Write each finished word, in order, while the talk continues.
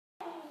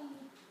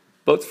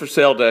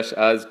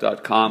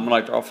Boatsforsale-as.com. I'd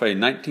like to offer a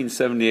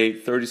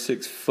 1978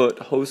 36-foot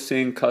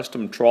HoHsing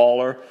custom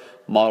trawler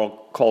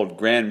model called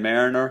Grand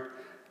Mariner.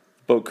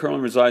 The boat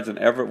currently resides in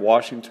Everett,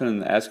 Washington,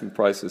 and the asking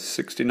price is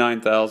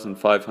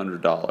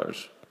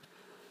 $69,500.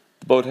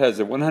 The boat has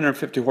a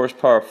 150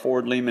 horsepower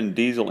Ford Lehman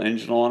diesel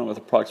engine on it with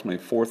approximately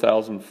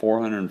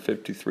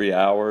 4,453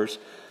 hours,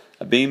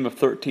 a beam of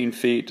 13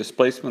 feet,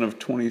 displacement of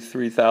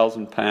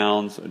 23,000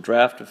 pounds, a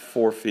draft of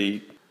 4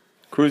 feet,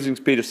 cruising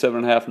speed of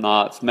 7.5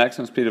 knots,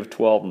 maximum speed of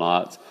 12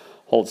 knots,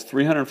 holds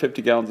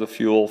 350 gallons of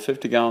fuel,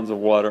 50 gallons of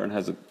water, and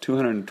has a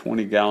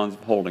 220 gallons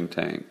of holding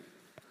tank.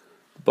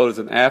 The boat is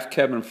an aft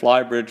cabin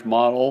flybridge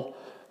model.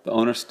 The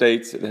owner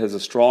states it has a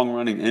strong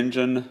running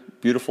engine,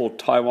 beautiful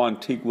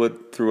Taiwan teak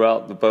wood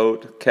throughout the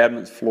boat,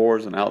 cabinets,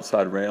 floors, and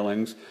outside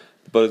railings.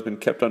 The boat has been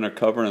kept under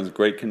cover and is in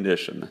great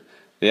condition.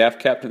 The aft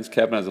captain's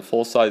cabin has a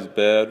full-size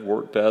bed,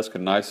 work desk, a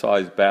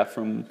nice-sized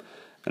bathroom,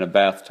 and a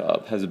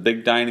bathtub. Has a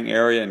big dining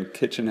area and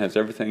kitchen, has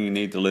everything you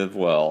need to live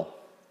well.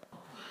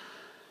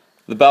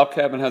 The bow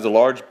cabin has a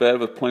large bed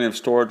with plenty of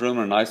storage room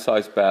and a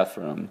nice-sized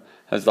bathroom.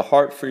 Has the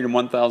Hart Freedom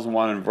 1000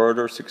 watt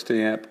inverter,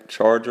 60 amp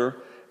charger.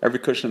 Every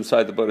cushion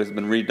inside the boat has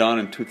been redone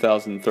in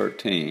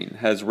 2013.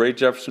 Has Ray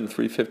Jefferson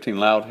 315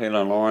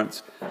 Loudhailer and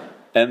Lawrence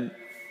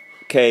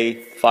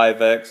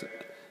MK5X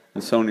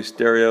and Sony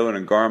stereo and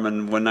a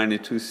Garmin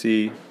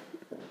 192C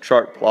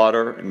chart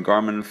plotter and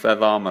Garmin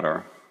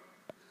fathometer.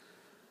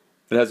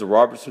 It has a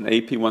Robertson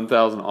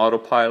AP1000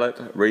 autopilot,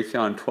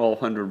 Raytheon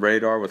 1200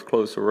 radar with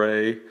close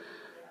array,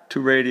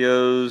 2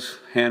 radios,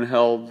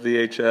 handheld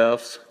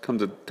VHFs,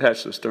 comes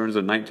attached to the stern is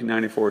a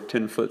 1994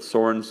 10-foot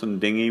Sorensen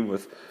dinghy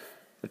with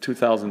a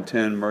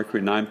 2010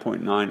 Mercury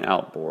 9.9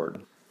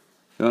 outboard.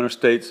 The owner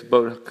states the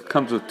boat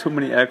comes with too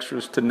many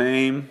extras to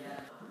name.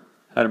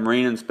 Had a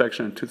marine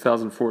inspection in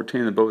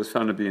 2014. The boat was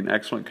found to be in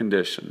excellent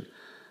condition.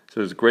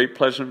 So it's a great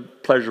pleasure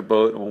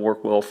boat and will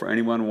work well for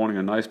anyone wanting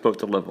a nice boat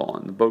to live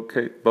on. The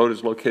boat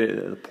is located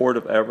at the port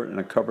of Everett in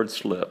a covered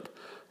slip.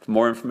 For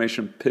more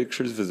information and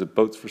pictures, visit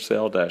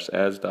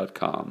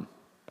boatsforsale-as.com.